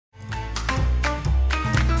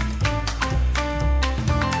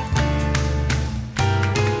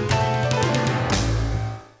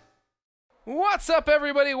What's up,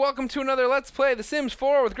 everybody? Welcome to another Let's Play The Sims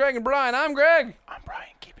 4 with Greg and Brian. I'm Greg. I'm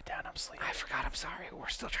Brian. Keep it down. I'm sleeping. I forgot. I'm sorry. We're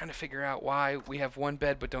still trying to figure out why we have one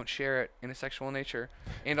bed but don't share it in a sexual nature,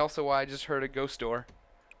 and also why I just heard a ghost door.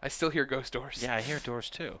 I still hear ghost doors. Yeah, I hear doors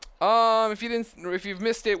too. If you've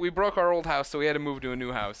missed it, we broke our old house, so we had to move to a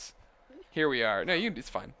new house. Here we are. No, it's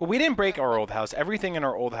fine. Well, we didn't break our old house. Everything in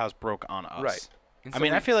our old house broke on us. Right. I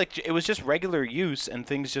mean, I feel like it was just regular use and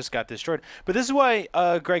things just got destroyed. But this is why,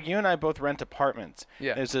 Greg, you and I both rent apartments.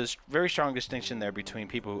 Yeah. There's a very strong distinction there between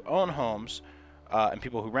people who own homes and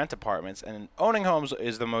people who rent apartments. And owning homes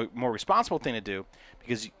is the more responsible thing to do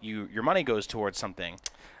because your money goes towards something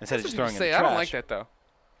instead of just throwing it in the trash. I don't like that, though.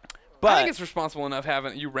 But I think it's responsible enough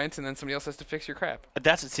having you rent and then somebody else has to fix your crap.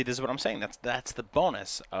 See, this is what I'm saying. That's the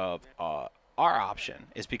bonus of our option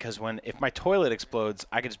is because if my toilet explodes,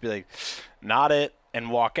 I could just be like, not it,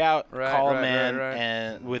 and walk out, call a man,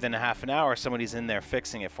 and within a half an hour, somebody's in there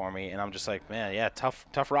fixing it for me, and I'm just like, man, yeah, tough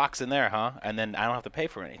rocks in there, huh? And then I don't have to pay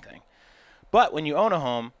for anything. But when you own a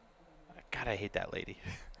home, God, I hate that lady.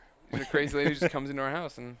 There's a crazy lady who just comes into our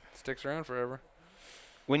house and sticks around forever.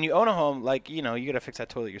 When you own a home, like, you got to fix that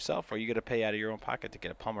toilet yourself, or you got to pay out of your own pocket to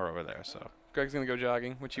get a plumber over there. So Greg's going to go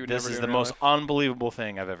jogging, which you would never do. This is the most unbelievable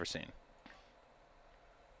thing I've ever seen.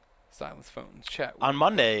 Silence phones, chat. On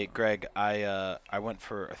Monday, Greg, I went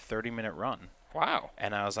for a 30-minute run. Wow.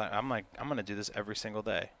 And I'm going to do this every single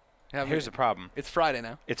day. Yeah, here's the problem. It's Friday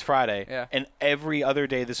now. It's Friday. Yeah. And every other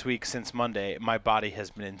day this week since Monday, my body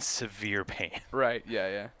has been in severe pain. Right,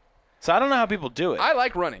 yeah. So I don't know how people do it. I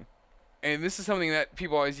like running. And this is something that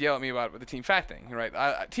people always yell at me about with the Team Fat thing, right?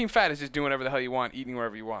 Team Fat is just doing whatever the hell you want, eating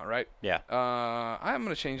wherever you want, right? Yeah. I'm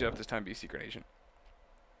going to change it up this time, be a secret agent.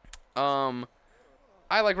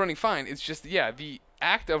 I like running fine. It's just, the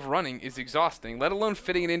act of running is exhausting, let alone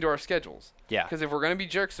fitting it into our schedules. Yeah. Because if we're going to be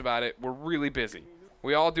jerks about it, we're really busy.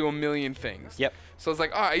 We all do a million things. Yep. So it's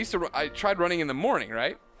like, I tried running in the morning,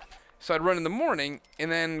 right? So I'd run in the morning,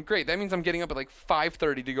 and then, great, that means I'm getting up at like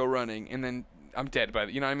 5:30 to go running, and then I'm dead by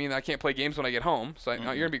the, you know what I mean? I can't play games when I get home, so you're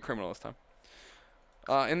going to be a criminal this time.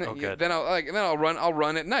 Then I'll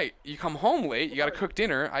run at night. You come home late, you got to cook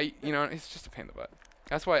dinner. It's just a pain in the butt.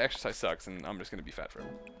 That's why exercise sucks, and I'm just going to be fat forever.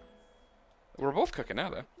 We're both cooking now,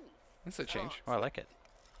 though. That's a change. Oh, I like it.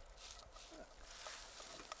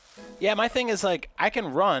 Yeah, my thing is, like, I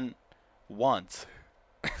can run once.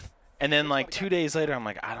 And then, like, 2 days later, I'm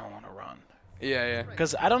like, I don't want to run. Yeah.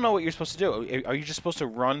 Because I don't know what you're supposed to do. Are you just supposed to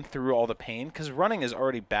run through all the pain? Because running is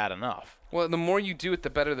already bad enough. Well, the more you do it, the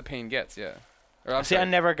better the pain gets, yeah. See, I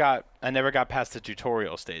never got past the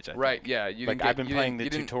tutorial stage. I think. Right, yeah. I've been playing the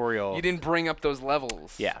tutorial. You didn't bring up those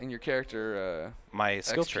levels. Yeah. In your character. My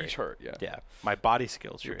skill tree. Chart, yeah. Yeah. My body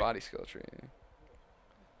skill tree. Your body skill tree.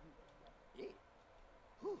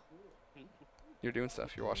 You're doing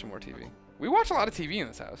stuff. You're watching more TV. We watch a lot of TV in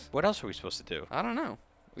this house. What else are we supposed to do? I don't know.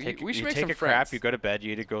 We should make some friends. You take a crap. You go to bed.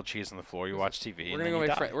 You eat a grilled cheese on the floor. You watch TV. We're gonna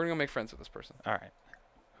go make friends with this person. All right.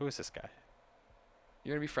 Who is this guy?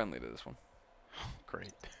 You're gonna be friendly to this one.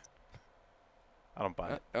 Great. I don't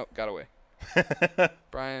buy it. Oh, got away.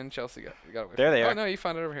 Brian, Chelsea got away. There they are. Oh, no, you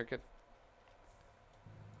found it over here, kid.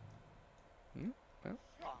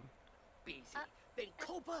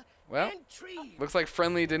 Well, looks like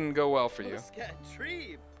friendly didn't go well for you.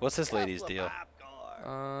 What's this lady's deal?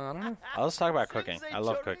 I don't know. Let's talk about cooking. I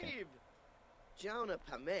love cooking.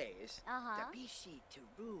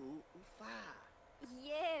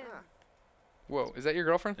 Whoa, is that your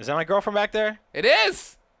girlfriend? Is that my girlfriend back there? It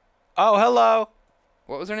is! Oh, hello.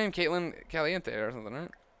 What was her name? Caitlin Caliente or something, right?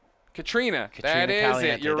 Katrina. That is Caliente.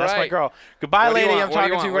 it. You're That's right. my girl. Goodbye, lady. I'm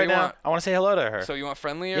talking to you right now. Want? I want to say hello to her. So you want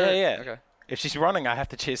friendly? Or? Yeah. Okay. If she's running, I have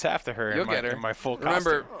to chase after her. You'll get her. In my full costume.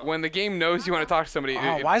 Remember, when the game knows you want to talk to somebody.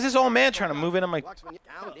 Oh, why is this old man trying to move into my?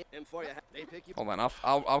 Hold on,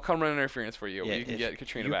 I'll come run interference for you. Yeah, you can get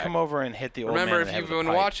Katrina back. You come over and hit the old man. Remember, if you've been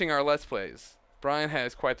watching our Let's Plays, Brian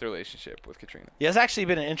has quite the relationship with Katrina. Yeah, it's actually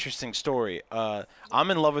been an interesting story.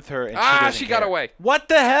 I'm in love with her, and she got away. What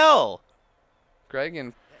the hell? Greg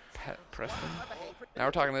and Preston. Now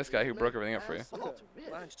we're talking to this guy who broke everything up for you.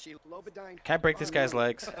 Can I break this guy's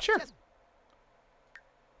legs? Sure.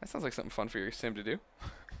 That sounds like something fun for your sim to do.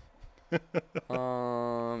 You're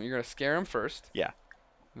gonna scare him first. Yeah.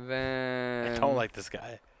 Then I don't like this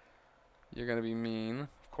guy. You're gonna be mean.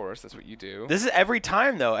 Of course, that's what you do. This is every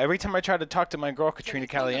time, though. Every time I try to talk to my girl, Katrina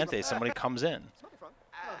Caliente, somebody comes in.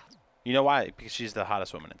 You know why? Because she's the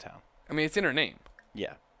hottest woman in town. I mean, it's in her name.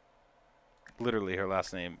 Yeah. Literally, her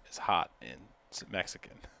last name is hot in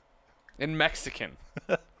Mexican. In Mexican.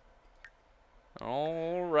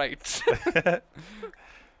 All right.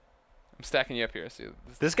 I'm stacking you up here. See,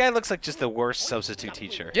 this guy looks like just the worst substitute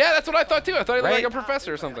teacher. Yeah, that's what I thought too. I thought he looked like a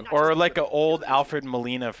professor or something. Or like an old Alfred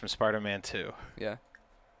Molina from Spider-Man 2. Yeah.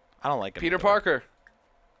 I don't like him. Peter Parker.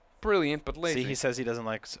 Brilliant, but lazy. See, he says he doesn't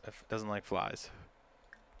like flies.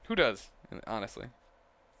 Who does? Honestly.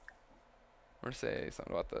 We're gonna say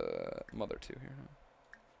something about the mother too here.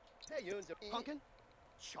 Pumpkin?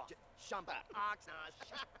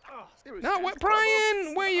 No, what,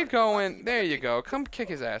 Brian? Where you going? There you go. Come kick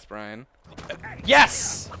his ass, Brian.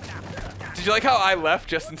 Yes! Did you like how I left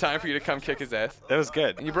just in time for you to come kick his ass? That was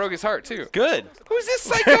good. And you broke his heart too. Good. Who's this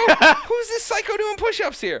psycho? Who's this psycho doing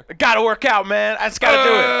push-ups here? I gotta work out, man. I just gotta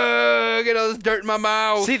do it. Get all this dirt in my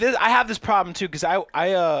mouth. See, I have this problem too because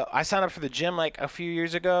I signed up for the gym like a few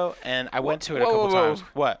years ago and I went to it a couple times.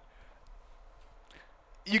 What?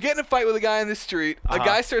 You get in a fight with a guy in the street. A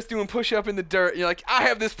guy starts doing push-up in the dirt. And you're like, I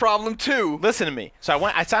have this problem too. Listen to me. So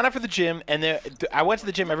I signed up for the gym, and I went to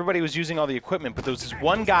the gym. Everybody was using all the equipment, but there was this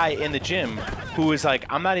one guy in the gym who was like,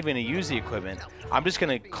 I'm not even gonna use the equipment. I'm just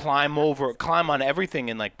gonna climb on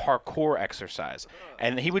everything and like parkour exercise.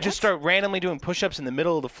 And he would just start randomly doing push-ups in the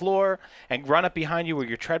middle of the floor and run up behind you where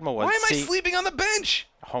your treadmill was. Why am I sleeping on the bench?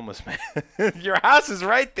 Homeless man. Your house is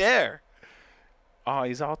right there. Oh,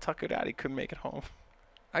 he's all tuckered out. He couldn't make it home.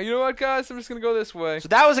 You know what, guys? I'm just going to go this way. So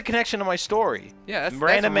that was a connection to my story. Yeah, that's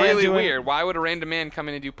really weird. Why would a random man come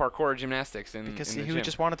in and do parkour or gymnastics in Because in the he gym?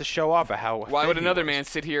 just wanted to show off how Why would another man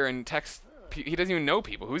sit here and text? He doesn't even know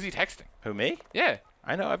people. Who's he texting? Who, me? Yeah.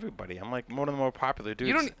 I know everybody. I'm like one of the more popular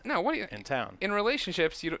dudes in town. In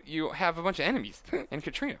relationships, you have a bunch of enemies. And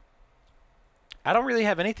Katrina. I don't really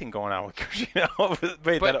have anything going on with Katrina.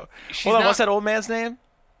 Wait, but hold on. What's that old man's name?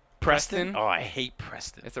 Preston. Oh, I hate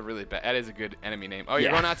Preston. It's a really bad. That is a good enemy name. Oh,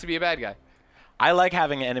 you're going out to be a bad guy. I like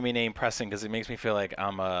having an enemy named Preston because it makes me feel like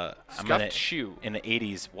I'm Scuffed shoe in the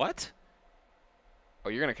 80s. What? Oh,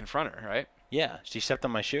 you're gonna confront her, right? Yeah. She stepped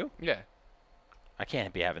on my shoe. Yeah. I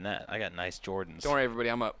can't be having that. I got nice Jordans. Don't worry, everybody.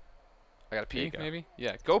 I'm up. I gotta pee, maybe.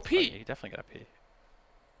 Yeah. Go pee. Oh, yeah, you definitely gotta pee.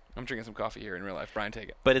 I'm drinking some coffee here in real life. Brian, take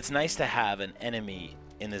it. But it's nice to have an enemy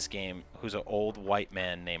in this game who's an old white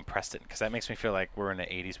man named Preston, because that makes me feel like we're in an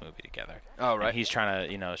 80s movie together. Oh, right. And he's trying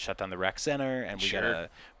to, shut down the rec center, and we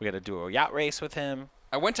gotta do a yacht race with him.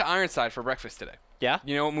 I went to Ironside for breakfast today. Yeah?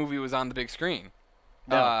 You know what movie was on the big screen?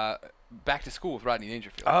 No. Back to School with Rodney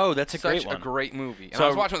Dangerfield. Oh, that's a great one. Such a great movie. And So I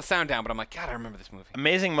was watching with the sound down, but I'm like, God, I remember this movie.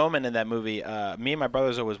 Amazing moment in that movie. Me and my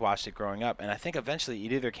brothers always watched it growing up, and I think eventually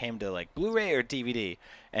it either came to like Blu-ray or DVD.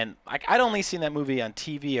 And like I'd only seen that movie on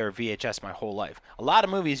TV or VHS my whole life. A lot of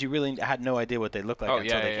movies you really had no idea what they looked like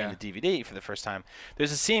until they came to DVD for the first time.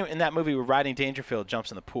 There's a scene in that movie where Rodney Dangerfield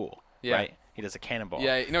jumps in the pool. Yeah. Right? He does a cannonball.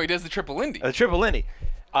 Yeah. No, he does the triple Lindy. The triple Lindy.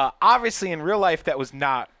 Obviously, in real life, that was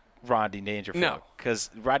not Rodney Dangerfield. No,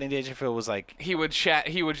 because Rodney Dangerfield was like he would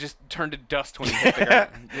just turn to dust when he hit the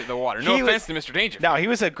ground, the water. No offense to Mr. Dangerfield. No, he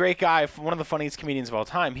was a great guy, one of the funniest comedians of all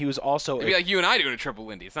time. He was also it'd be like you and I doing a triple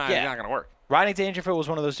Lindy. It's not gonna work. Rodney Dangerfield was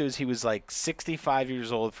one of those dudes. He was like 65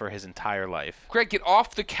 years old for his entire life. Greg, get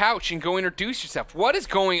off the couch and go introduce yourself. What is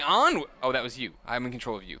going on? Oh, that was you. I'm in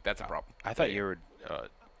control of you. That's a problem. I thought you were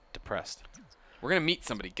depressed. We're gonna meet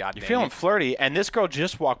somebody. Goddamn. You're feeling flirty, and this girl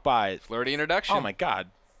just walked by. Flirty introduction. Oh my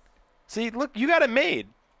God. See, look, you got it made.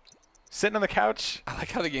 Sitting on the couch. I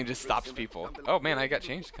like how the game just stops people. Oh man, I got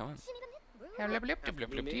changed. Come on.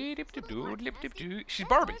 She's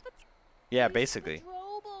Barbie. Yeah, basically.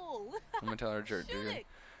 I'm gonna tell her jerk, dude.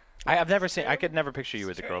 I could never picture you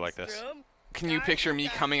with a girl like this. Can you picture me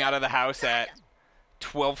coming out of the house at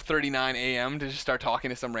 12:39 a.m. to just start talking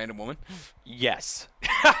to some random woman? Yes.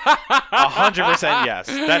 100% yes.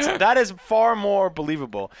 That is far more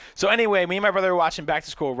believable. So anyway, me and my brother were watching Back to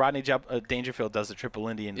School. Rodney Dangerfield does the triple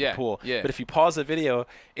Lindy in the pool. Yeah. But if you pause the video,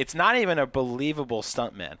 it's not even a believable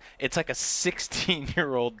stuntman. It's like a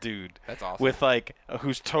 16-year-old dude. That's awesome. With like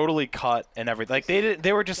who's totally cut and everything. Like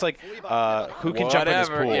they were just like who can jump in this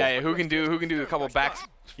pool? Yeah, who can do a couple back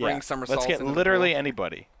spring somersaults? Let's get literally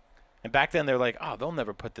anybody. And back then, they're like, oh, they'll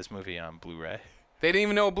never put this movie on Blu-ray. They didn't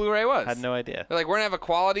even know what Blu-ray was. I had no idea. They're like, we're going to have a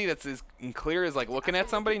quality that's as clear as like looking at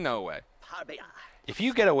somebody? No way. If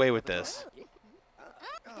you get away with this.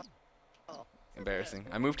 Embarrassing.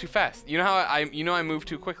 I move too fast. You know how I move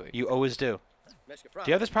too quickly. You always do. Do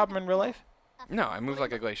you have this problem in real life? No, I move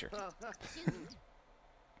like a glacier.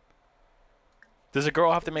 Does a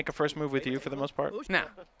girl have to make a first move with you for the most part? Nah.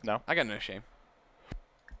 No? I got no shame.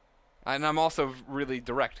 And I'm also really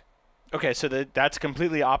direct. Okay, so that's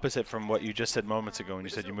completely opposite from what you just said moments ago when you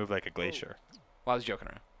said you move like a glacier. Well, I was joking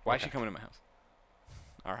around. Why is she coming to my house?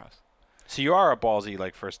 Our house. So you are a ballsy,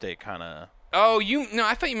 like, first date kind of... Oh, no,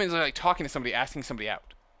 I thought you meant like talking to somebody, asking somebody out.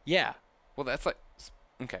 Yeah. Well, that's like...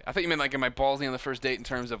 Okay. I thought you meant like, am I ballsy on the first date in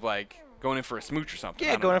terms of like going in for a smooch or something?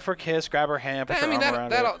 Yeah, going in for a kiss, grab her hand, put her arm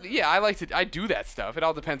around it. Yeah, I do that stuff. It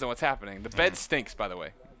all depends on what's happening. The bed stinks, by the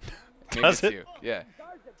way. Does it? You. Yeah.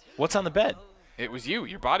 What's on the bed? It was you.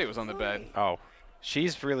 Your body was on the bed. Oh.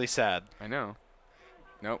 She's really sad. I know.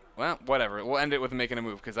 Nope. Well, whatever. We'll end it with making a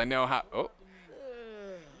move because I know how. Oh.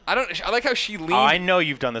 I like how she leaned. Oh, I know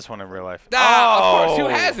you've done this one in real life. Of course. Who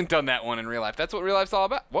hasn't done that one in real life? That's what real life's all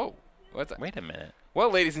about. Whoa. What's that? Wait a minute. Well,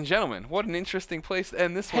 ladies and gentlemen, what an interesting place to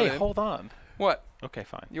end this one. Hey, hold on. What? Okay,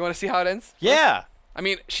 fine. You want to see how it ends? Yeah. I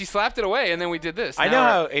mean, she slapped it away, and then we did this. I know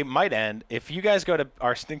how it might end if you guys go to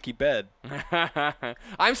our stinky bed.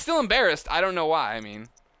 I'm still embarrassed. I don't know why. I mean,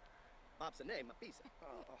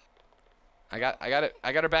 I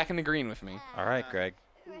got her back in the green with me. All right, Greg.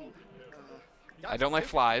 I don't like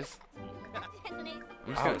flies.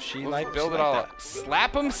 She build it all up.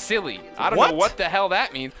 Slap 'em silly. I don't What? know what the hell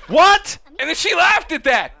that means. What? And then she laughed at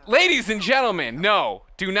that. Ladies and gentlemen, no.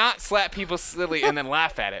 Do not slap people silly and then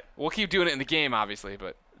laugh at it. We'll keep doing it in the game, obviously,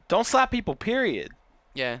 but. Don't slap people, period.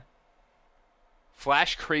 Yeah.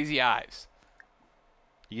 Flash crazy eyes.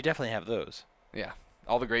 You definitely have those. Yeah.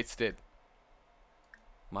 All the greats did.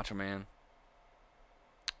 Macho Man.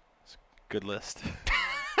 Good list.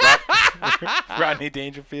 Rodney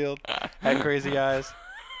Dangerfield had crazy eyes.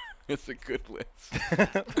 It's a good list.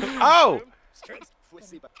 Oh!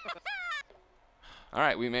 All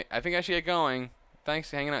right, I think I should get going. Thanks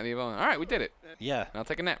for hanging out, Evo. All right, we did it. Yeah. I'll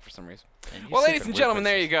take a nap for some reason. Well, ladies and gentlemen,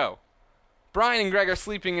 there you go. Brian and Greg are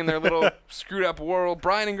sleeping in their little screwed up world.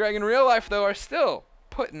 Brian and Greg in real life, though, are still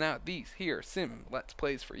putting out these here sim Let's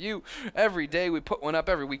Plays for you. Every day we put one up,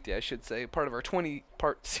 every weekday, I should say, part of our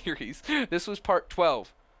 20-part series. This was part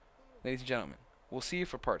 12. Ladies and gentlemen, we'll see you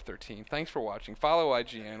for part 13. Thanks for watching. Follow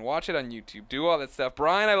IGN. Watch it on YouTube. Do all that stuff.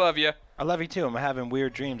 Brian, I love you. I love you, too. I'm having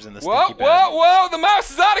weird dreams in this Whoa, stinky bed. whoa, the mouse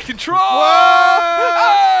is out of control. Whoa!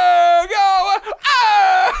 Oh, go.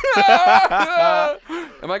 Ah!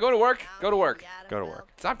 Am I going to work? Go to work. Go to work.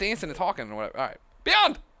 Stop dancing and talking and whatever. All right.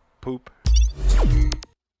 Beyond. Poop.